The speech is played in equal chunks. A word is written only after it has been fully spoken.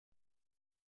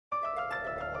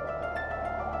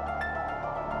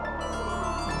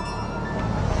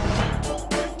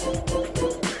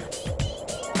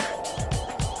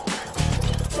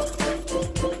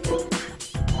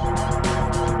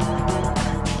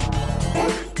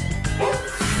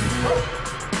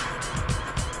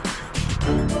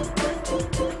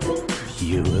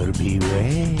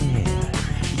Beware,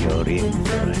 you're in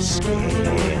for a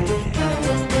scare.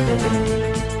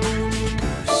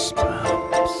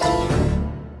 Goosebumps.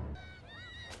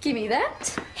 Give me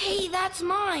that. Hey, that's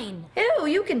mine. Ew,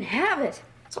 you can have it.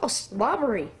 It's all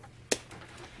slobbery.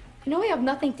 You know we have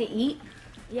nothing to eat?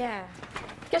 Yeah.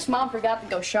 Guess Mom forgot to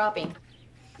go shopping.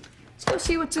 Let's go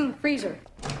see what's in the freezer.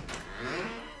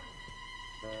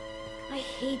 I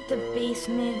hate the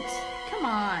basement. Come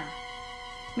on.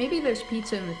 Maybe there's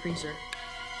pizza in the freezer.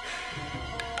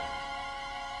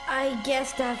 I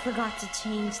guess Dad forgot to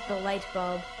change the light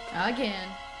bulb. Again.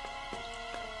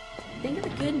 Think of the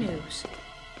good news.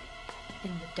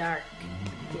 In the dark,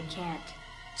 you can't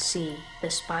see the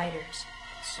spiders.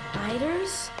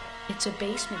 Spiders? It's a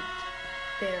basement.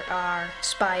 There are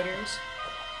spiders.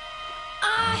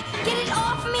 Ah! Get it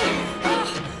off me!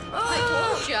 Oh, I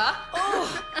told ya.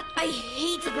 Oh, I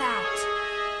hate that.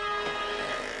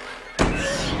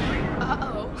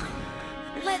 Uh-oh.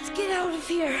 Let's get out of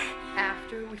here.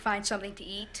 After we find something to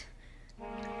eat.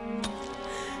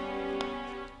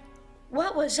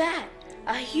 What was that?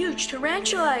 A huge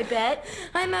tarantula, I bet.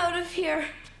 I'm out of here.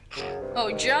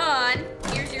 Oh, John,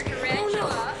 here's your tarantula.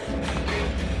 Oh,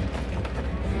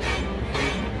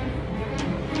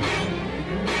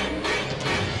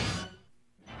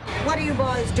 What are you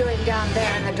boys doing down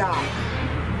there in the dark?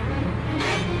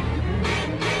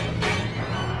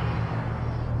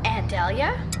 Aunt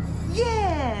Dahlia?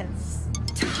 Yes.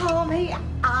 Tommy,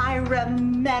 I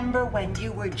remember when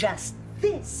you were just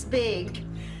this big.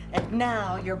 And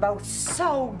now you're both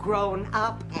so grown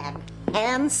up and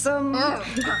handsome.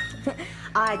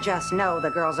 I just know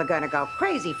the girls are gonna go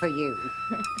crazy for you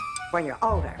when you're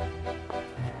older.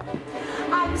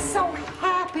 I'm so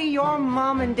happy your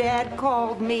mom and dad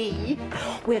called me.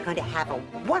 We're going to have a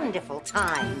wonderful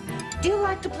time. Do you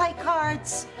like to play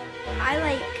cards? I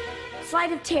like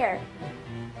Flight of Terror.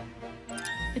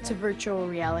 It's a virtual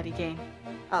reality game.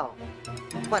 Oh,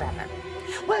 whatever.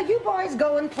 Well, you boys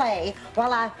go and play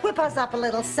while I whip us up a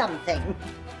little something.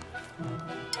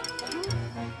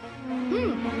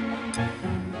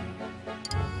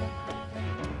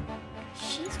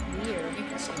 She's weird. You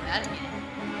can say that again.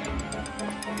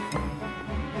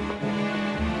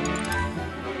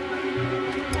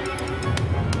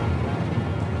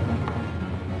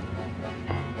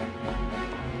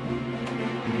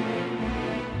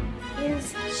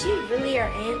 Is she really our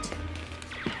aunt?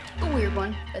 A weird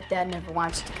one, but Dad never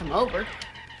wants to come over.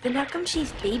 Then how come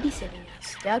she's babysitting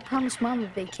us? Dad promised Mom a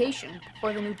vacation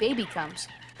before the new baby comes.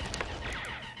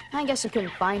 I guess I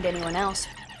couldn't find anyone else.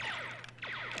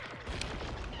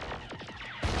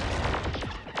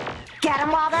 Get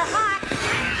them while they're hot.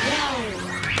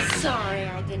 Whoa. Sorry,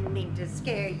 I didn't mean to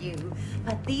scare you,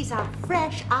 but these are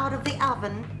fresh out of the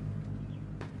oven.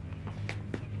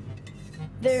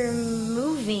 They're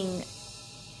moving.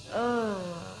 Oh.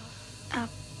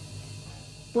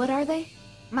 What are they?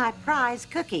 My prize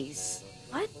cookies.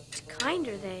 What kind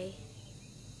are they?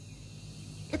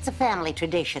 It's a family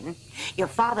tradition. Your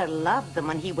father loved them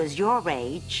when he was your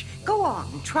age. Go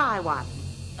on, try one.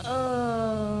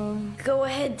 Go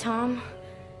ahead, Tom.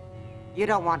 You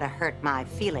don't want to hurt my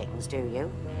feelings, do you?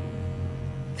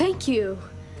 Thank you.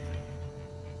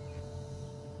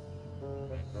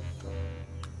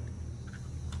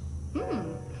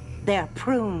 They're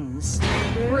prunes.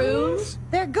 Prunes?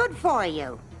 They're good for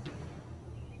you.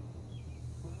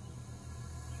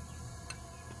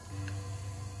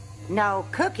 No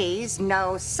cookies,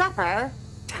 no supper.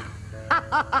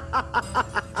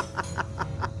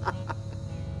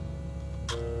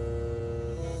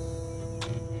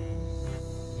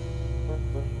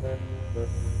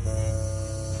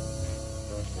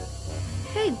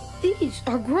 Hey, these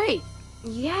are great.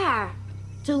 Yeah,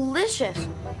 delicious.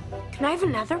 Can I have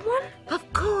another one?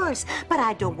 Of course, but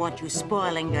I don't want you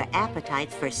spoiling your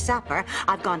appetites for supper.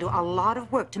 I've gone to a lot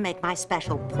of work to make my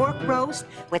special pork roast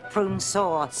with prune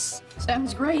sauce.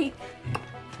 Sounds great.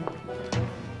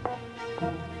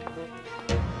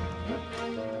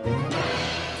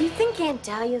 Do you think Aunt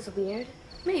Dahlia's weird?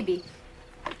 Maybe.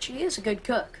 But she is a good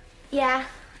cook. Yeah,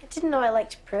 I didn't know I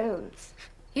liked prunes.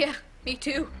 Yeah, me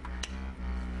too.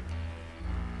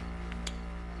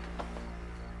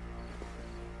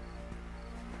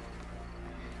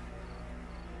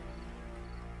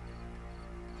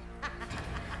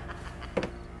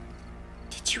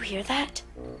 Did you hear that?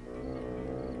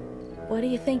 What do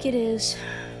you think it is?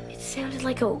 It sounded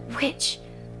like a witch.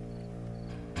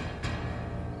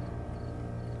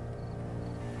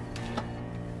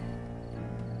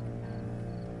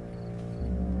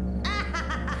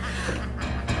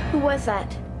 Who was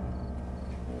that?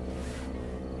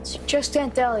 It's just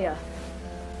Aunt Dahlia.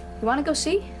 You want to go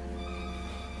see?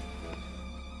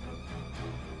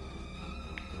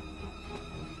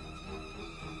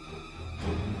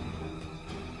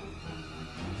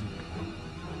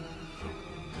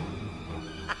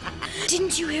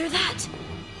 Didn't you hear that?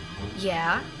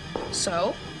 Yeah,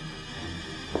 so?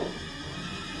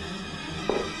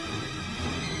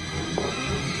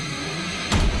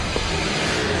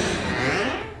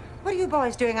 What are you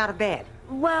boys doing out of bed?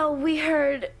 Well, we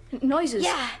heard... Noises.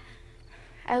 Yeah.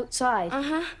 Outside.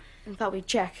 Uh-huh. And thought we'd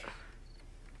check.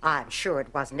 I'm sure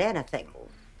it wasn't anything.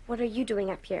 What are you doing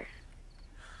up here?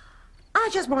 I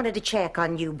just wanted to check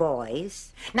on you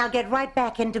boys. Now get right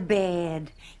back into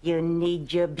bed. You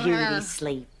need your beauty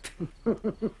sleep.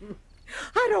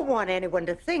 I don't want anyone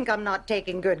to think I'm not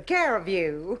taking good care of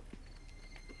you.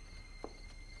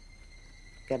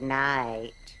 Good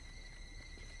night.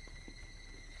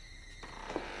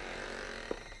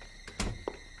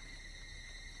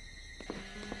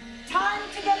 Time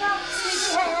to get up,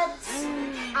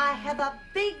 sleepyheads. I have a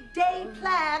big day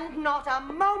planned, not a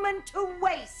moment to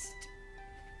waste.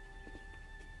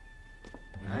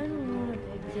 I don't want a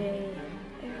big day.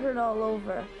 I hurt all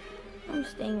over. I'm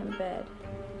staying in bed.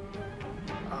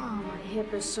 Oh, my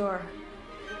hip is sore.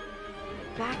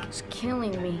 My back is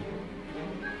killing me.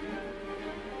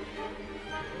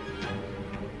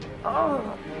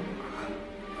 Oh.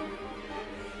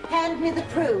 Hand me the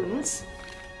prunes.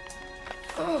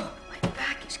 Oh, my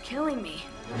back is killing me.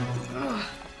 Ugh.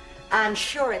 I'm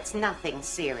sure it's nothing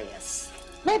serious.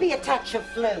 Maybe a touch of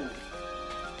flu.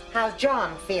 How's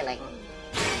John feeling?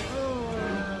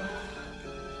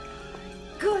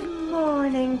 Good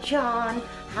morning, John.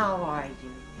 How are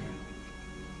you?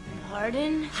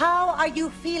 Pardon? How are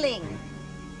you feeling?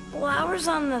 Flowers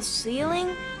on the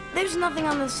ceiling? There's nothing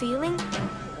on the ceiling.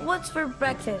 What's for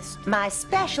breakfast? My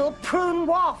special prune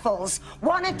waffles.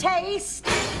 Want a taste?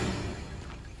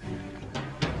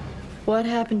 What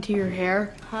happened to your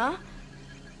hair? Huh?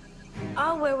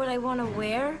 I'll wear what I want to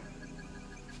wear.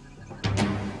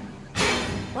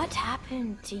 What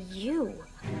happened to you?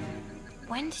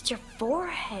 When did your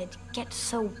forehead get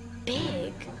so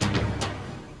big?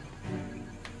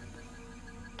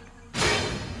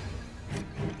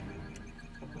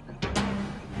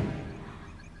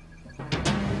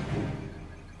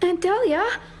 Aunt Dahlia?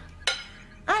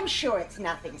 I'm sure it's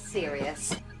nothing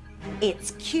serious.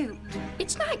 It's cute.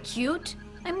 It's not cute.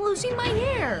 I'm losing my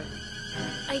hair.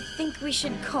 I think we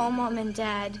should call Mom and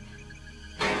Dad.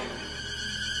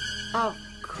 Of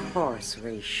course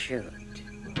we should.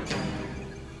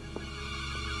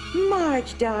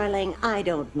 Marge, darling, I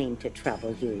don't mean to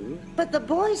trouble you, but the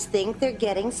boys think they're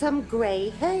getting some gray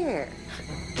hair.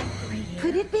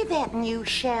 Could it be that new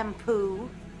shampoo?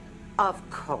 Of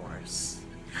course.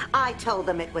 I told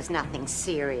them it was nothing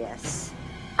serious.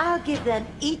 I'll give them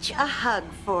each a hug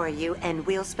for you, and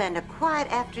we'll spend a quiet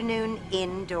afternoon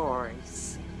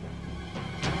indoors.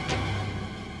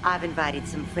 I've invited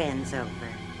some friends over.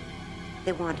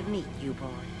 They want to meet you boys.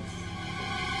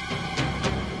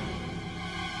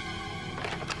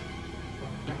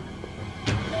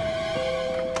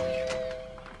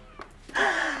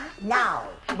 Now,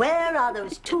 where are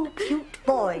those two cute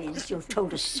boys you've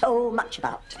told us so much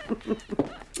about?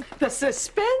 The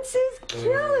suspense is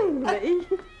killing me.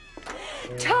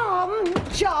 Tom,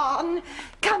 John,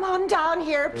 come on down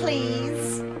here,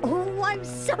 please. Oh, I'm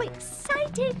so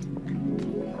excited.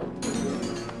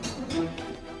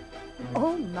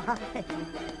 Oh, my.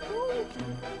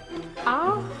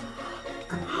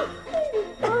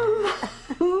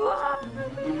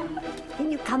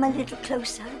 Can you come a little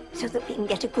closer so that we can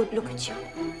get a good look at you?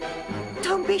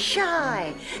 Don't be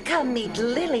shy. Come meet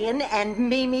Lillian and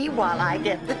Mimi while I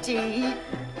get the tea.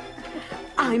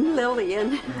 I'm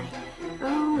Lillian.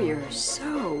 Oh, you're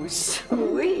so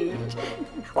sweet.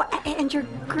 Well, and you're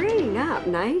graying up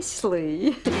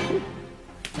nicely.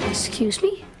 Excuse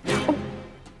me?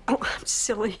 Oh, I'm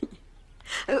silly.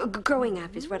 Growing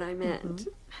up is what I meant.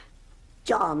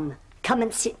 John, come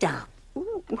and sit down.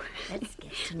 Ooh. Let's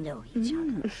get to know each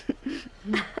other.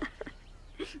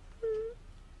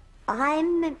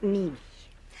 I'm Mimi,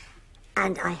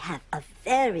 and I have a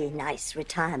very nice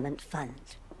retirement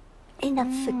fund.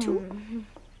 Enough for two.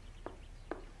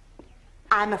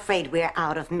 I'm afraid we're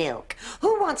out of milk.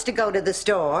 Who wants to go to the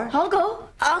store? I'll go.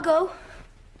 I'll go.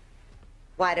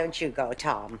 Why don't you go,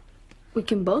 Tom? We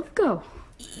can both go.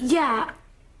 Yeah.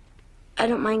 I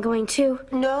don't mind going too.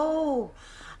 No,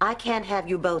 I can't have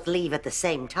you both leave at the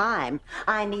same time.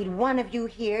 I need one of you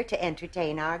here to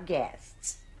entertain our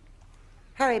guests.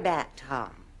 Hurry back,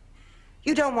 Tom.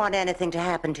 You don't want anything to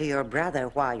happen to your brother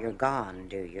while you're gone,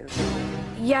 do you?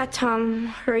 Yeah, Tom,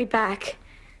 hurry back.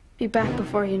 Be back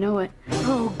before you know it.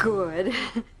 Oh, good.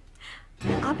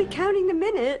 I'll be counting the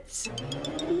minutes.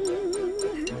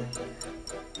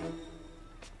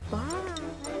 Bye.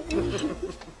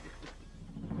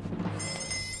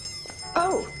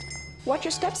 Oh, Watch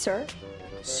your steps, sir.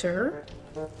 Sir?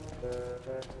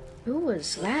 Who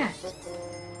was that?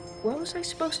 What was I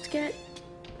supposed to get?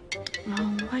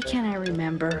 Oh, why can't I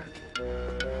remember?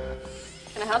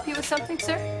 Can I help you with something,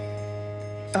 sir?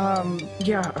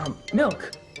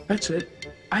 Milk. That's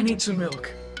it. I need some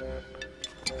milk.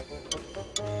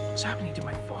 What's happening to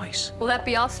my voice? Will that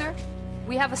be all, sir?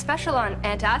 We have a special on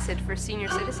antacid for senior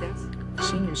citizens.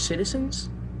 Senior citizens?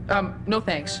 No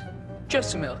thanks.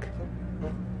 Just some milk.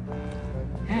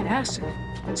 Acid.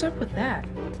 What's up with that?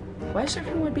 Why is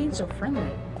everyone being so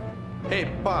friendly? Hey,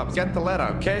 Bob, get the letter,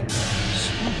 okay?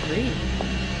 So great.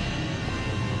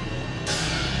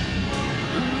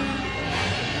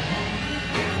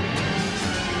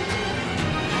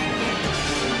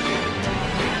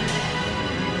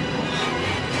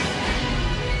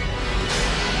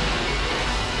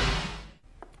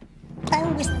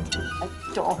 Oh, isn't he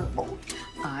adorable?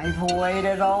 I've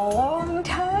waited a long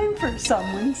time for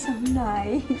someone so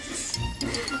nice.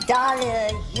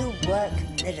 Dahlia, you work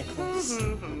miracles.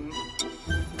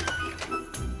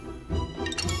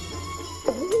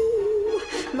 Oh,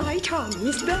 my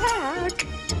Tommy's back.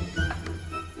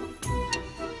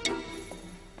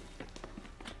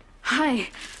 Hi.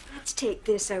 Let's take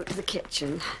this out to the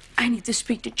kitchen. I need to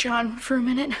speak to John for a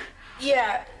minute.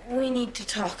 Yeah, we need to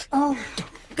talk. Oh,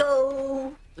 don't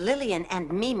go. Lillian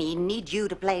and Mimi need you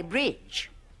to play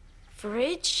bridge.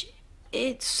 Bridge?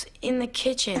 It's in the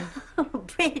kitchen. Oh,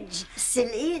 bridge,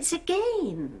 silly, it's a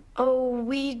game. Oh,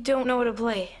 we don't know how to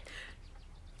play.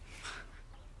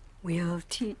 We'll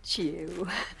teach you.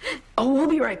 Oh, we'll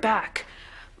be right back.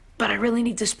 But I really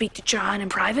need to speak to John in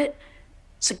private.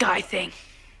 It's a guy thing.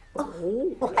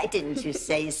 Oh, Why didn't you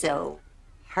say so?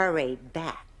 Hurry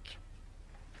back.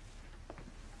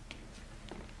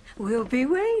 We'll be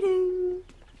waiting.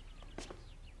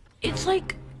 It's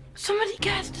like somebody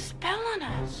cast a spell on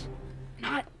us.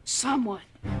 Not someone.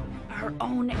 Our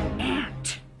own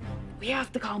aunt. We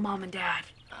have to call Mom and Dad.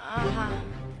 Uh-huh.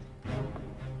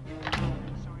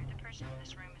 Sorry, the person in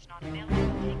this room is not available to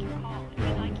take your call. If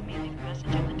you'd like, you may leave a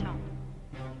message at the tone.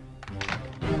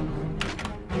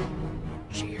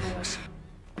 Cheers.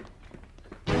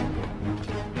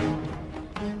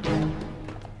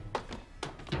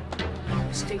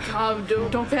 Stay calm,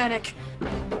 don't panic.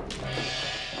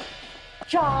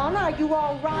 John, are you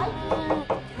all right?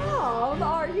 Tom,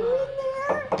 are you in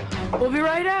there? We'll be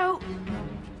right out.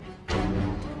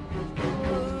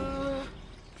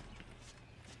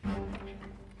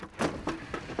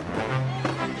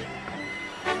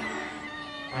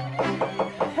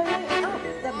 Hurry up.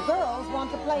 The girls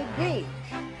want to play bridge.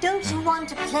 Don't you want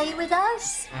to play with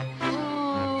us?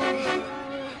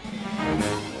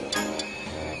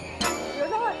 You're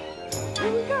not.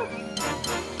 Here we go.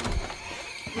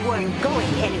 You weren't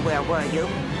going anywhere, were you?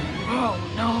 Oh,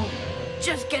 no.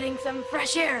 Just getting some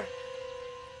fresh air.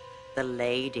 The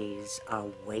ladies are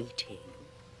waiting.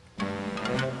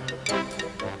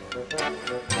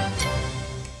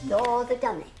 You're the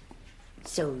dummy.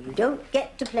 So you don't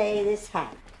get to play this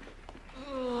hand.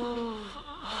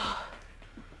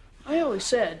 I always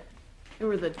said you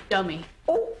were the dummy.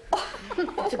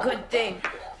 It's a good thing,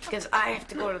 because I have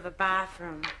to go to the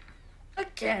bathroom.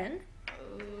 Again?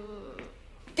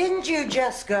 Didn't you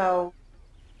just go?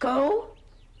 Go?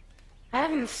 I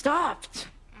haven't stopped.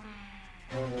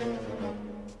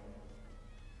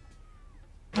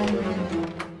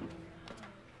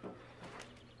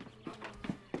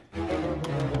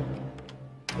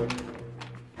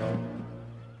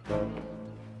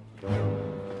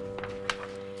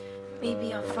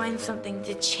 Maybe I'll find something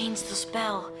to change the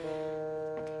spell.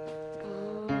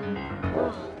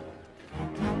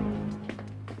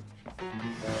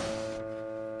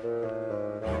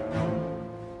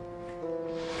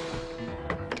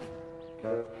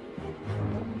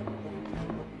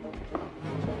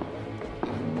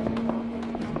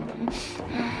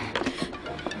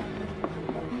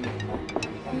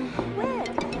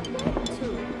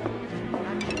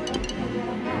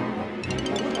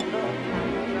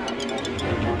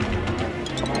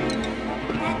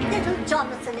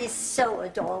 Jonathan is so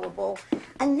adorable.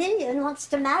 And Lillian wants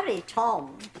to marry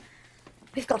Tom.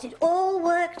 We've got it all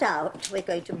worked out. We're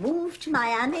going to move to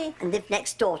Miami and live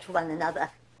next door to one another.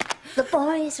 The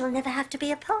boys will never have to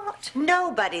be apart.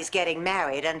 Nobody's getting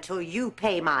married until you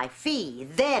pay my fee.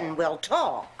 Then we'll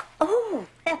talk. Oh,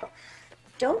 well,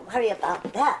 don't worry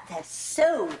about that. They're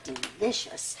so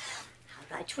delicious.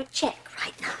 I'll write you a check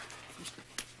right now.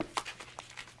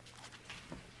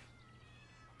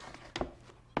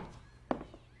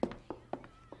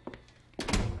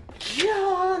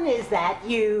 John, is that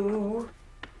you?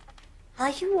 Are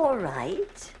you all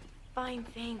right? Fine,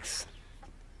 thanks.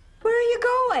 Where are you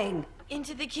going?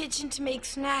 into the kitchen to make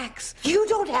snacks. You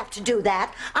don't have to do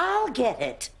that. I'll get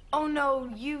it. Oh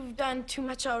no, you've done too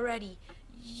much already.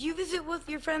 You visit with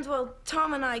your friends while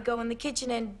Tom and I go in the kitchen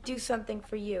and do something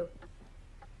for you.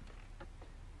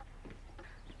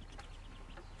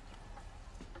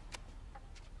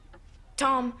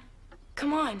 Tom,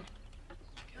 come on.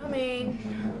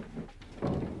 Coming.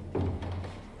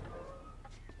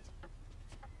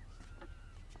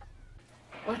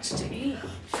 What's to eat?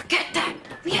 Forget that.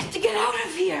 We have to get out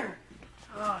of here.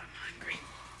 Oh, I'm hungry.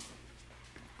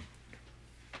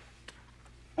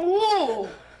 Oh!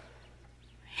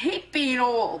 I hate being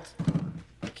old.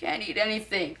 Can't eat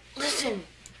anything. Listen,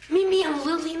 Mimi and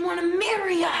Lily want to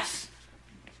marry us.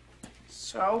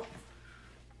 So?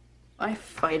 I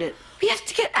fight it. We have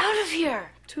to get out of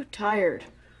here. Too tired.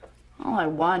 All I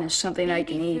want is something I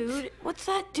can eat. Food? What's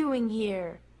that doing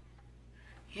here?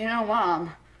 You know,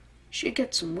 Mom, she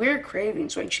gets some weird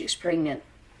cravings when she's pregnant.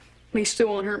 At least it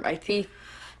won't hurt my teeth.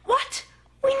 What?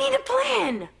 We need a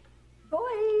plan.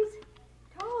 Boys,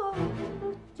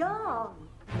 Tom, John.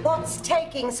 What's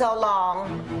taking so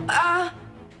long?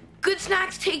 Good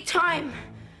snacks take time.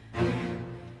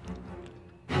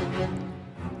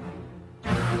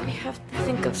 We have to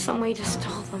think of some way to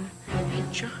stall them. Hey,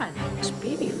 John, this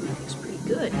baby food is pretty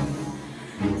good.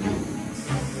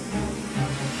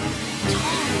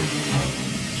 Tom,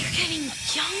 you're getting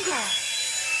younger.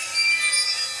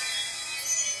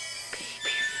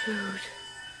 Baby food.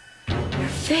 Your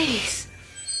face.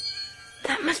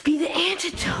 That must be the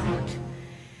antidote.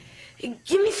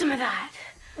 Give me some of that.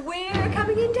 We're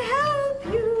coming in to help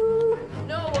you.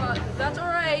 No, that's all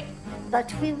right.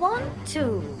 But we want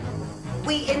to.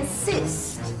 We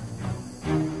insist.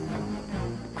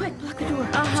 Quick, block the door.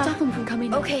 Stop them from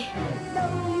coming in. Okay. No,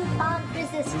 you can't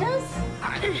resist us.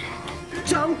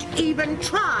 Don't even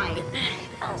try.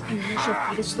 She'll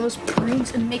feed us those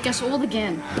brains and make us old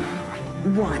again.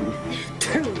 1,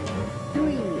 2,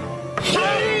 3.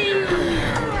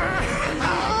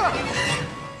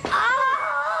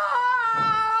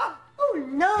 Oh,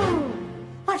 no.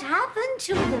 What happened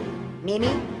to them?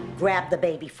 Mimi, grab the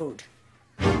baby food.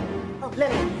 Oh,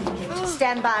 Lily,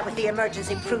 stand by with the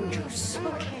emergency prune juice.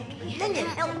 Okay. Lily,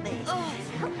 help me.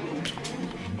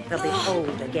 They'll be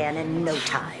old again in no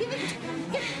time.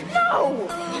 No!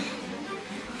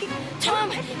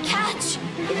 Tom, catch!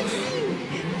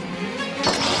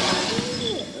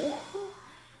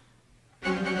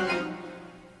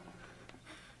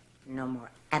 No more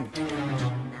antidote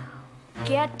now.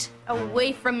 Get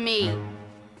away from me.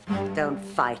 Don't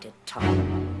fight it, Tom.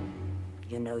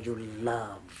 You know you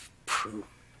love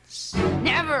prunes.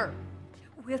 Never!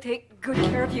 We'll take good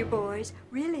care of you, boys.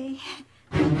 Really.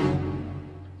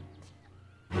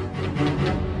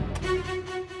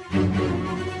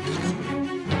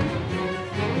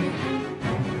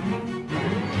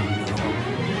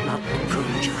 Not the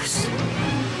prune juice.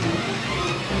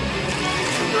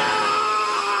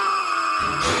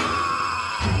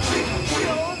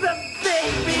 Oh, the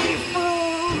baby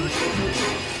food!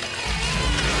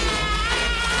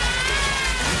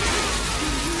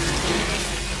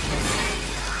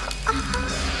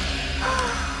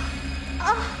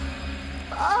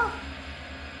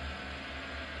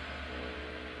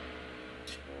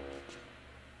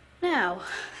 Now,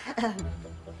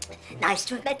 Nice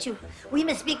to have met you. We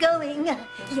must be going.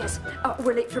 Yes,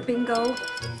 we're late for bingo.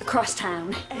 Across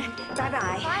town.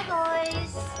 Bye-bye. Bye,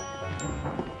 boys.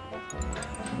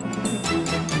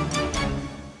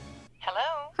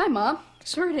 Hello? hi, Mom.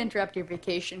 Sorry to interrupt your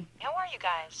vacation. How are you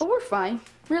guys? Oh, we're fine.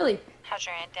 Really. How's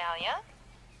your Aunt Dahlia?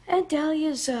 Aunt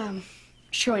Dahlia's,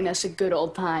 showing us a good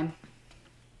old time.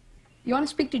 You want to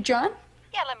speak to John?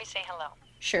 Yeah, let me say hello.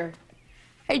 Sure.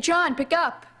 Hey, John, pick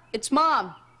up. It's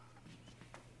Mom.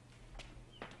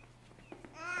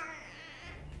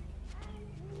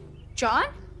 John?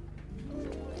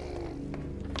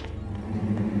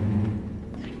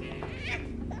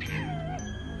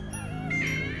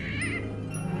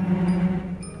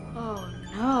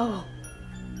 Oh,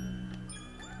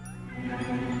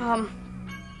 no.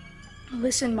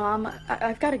 Listen, Mom,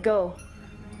 I've got to go.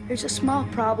 There's a small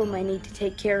problem I need to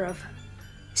take care of.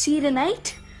 See you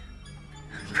tonight?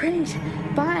 Great.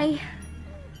 Bye.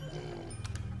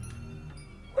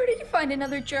 Where did you find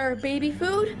another jar of baby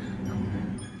food?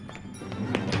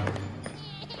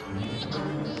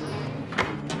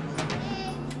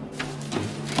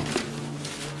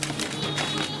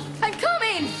 I'm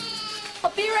coming!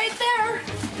 I'll be right there.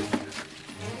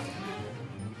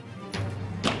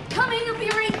 Coming, I'll be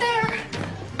right there.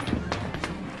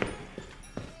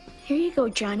 Here you go,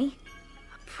 Johnny.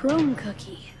 A prune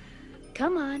cookie.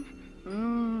 Come on.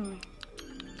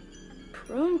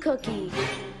 Prune cookie.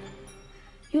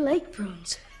 You like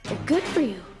prunes. They're good for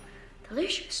you.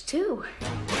 Delicious, too.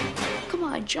 Come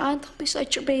on, John, don't be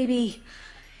such a baby.